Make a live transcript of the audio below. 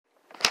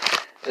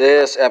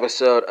This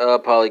episode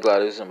of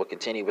Polyglotism will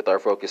continue with our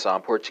focus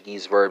on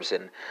Portuguese verbs,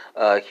 and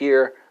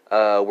here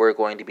we're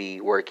going to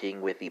be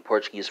working with the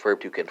Portuguese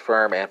verb to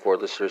confirm, and for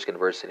listeners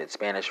conversing in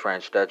Spanish,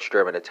 French, Dutch,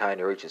 German, Italian,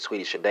 Norwegian,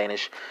 Swedish, and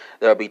Danish,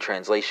 there will be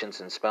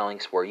translations and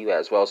spellings for you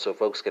as well, so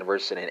folks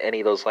conversing in any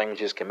of those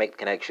languages can make the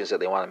connections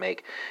that they want to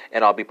make,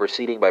 and I'll be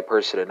proceeding by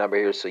person and number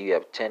here, so you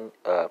have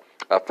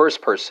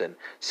first person,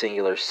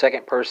 singular,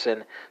 second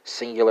person,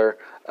 singular,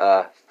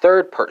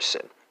 third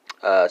person,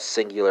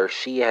 singular.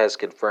 She has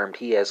confirmed,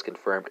 he has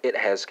confirmed, it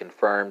has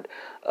confirmed.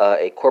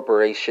 A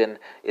corporation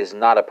is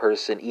not a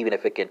person, even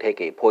if it can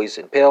take a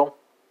poison pill.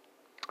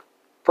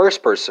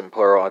 First person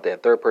plural and then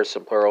third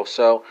person plural.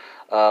 So,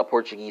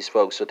 Portuguese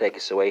folks will take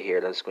us away here.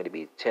 That's going to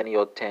be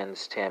tenio,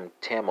 tens, tem,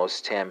 temos,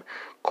 tem,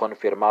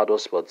 confirmado,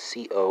 spelled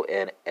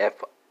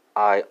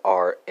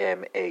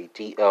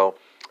Confirmado.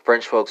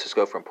 French folks, let's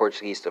go from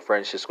Portuguese to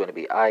French. It's going to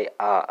be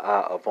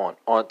avant,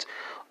 ont,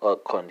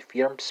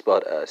 confirm,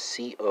 spelled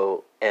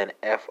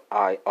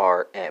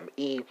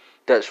Confirme.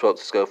 Dutch folks,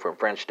 let's go from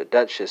French to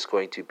Dutch. It's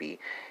going to be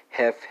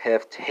heft,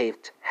 have,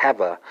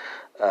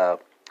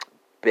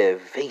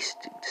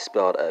 bevestigd,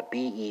 spelled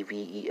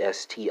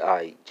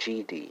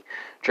Bevestigd.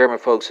 German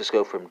folks, let's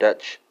go from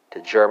Dutch to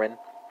German.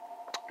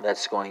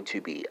 That's going to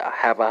be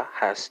have,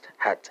 hast,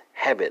 hat,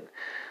 hebben.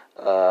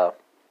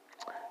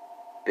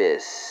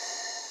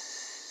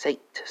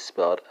 Bestate,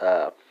 spelled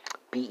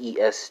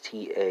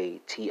Bestatigt,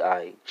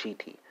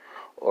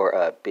 or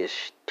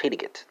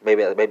Bestätigt.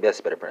 Maybe that's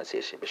a better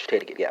pronunciation.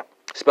 Bestätigt, yeah.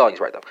 Spelling's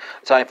right though.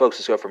 Italian folks,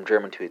 let's go from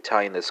German to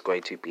Italian. That's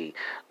going to be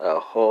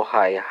ho,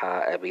 hai,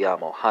 ha,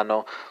 abbiamo,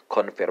 hanno,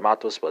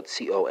 confermato, spelled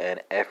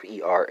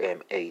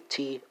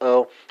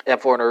Confirmato.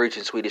 And for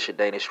Norwegian, Swedish, and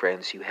Danish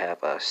friends, you have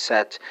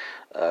sat,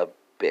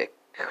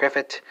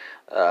 bekräftet,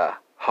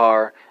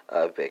 har,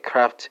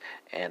 bekraft,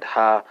 and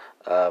ha,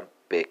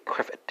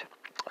 bekraftet.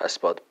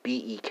 Spelled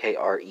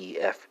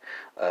Bekreft,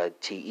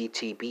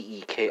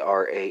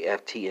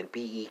 Bekraft, and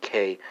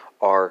Bekraeft.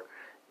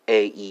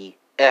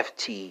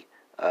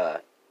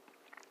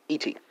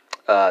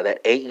 That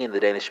AE in the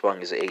Danish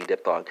spelling is an AE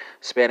diphthong.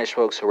 Spanish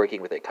folks are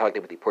working with a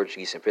cognative with the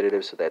Portuguese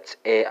infinitive, so that's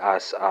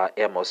as,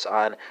 hemos,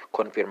 an,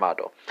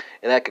 confirmado.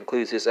 And that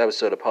concludes this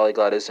episode of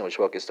Polyglotism, which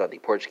focused on the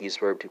Portuguese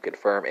verb to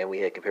confirm, and we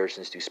had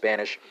comparisons to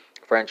Spanish,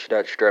 French,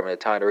 Dutch, German,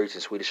 Italian,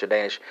 Norwegian, Swedish, and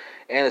Danish.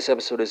 And this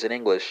episode is in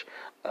English,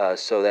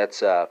 so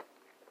that's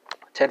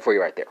 10 for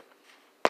you right there.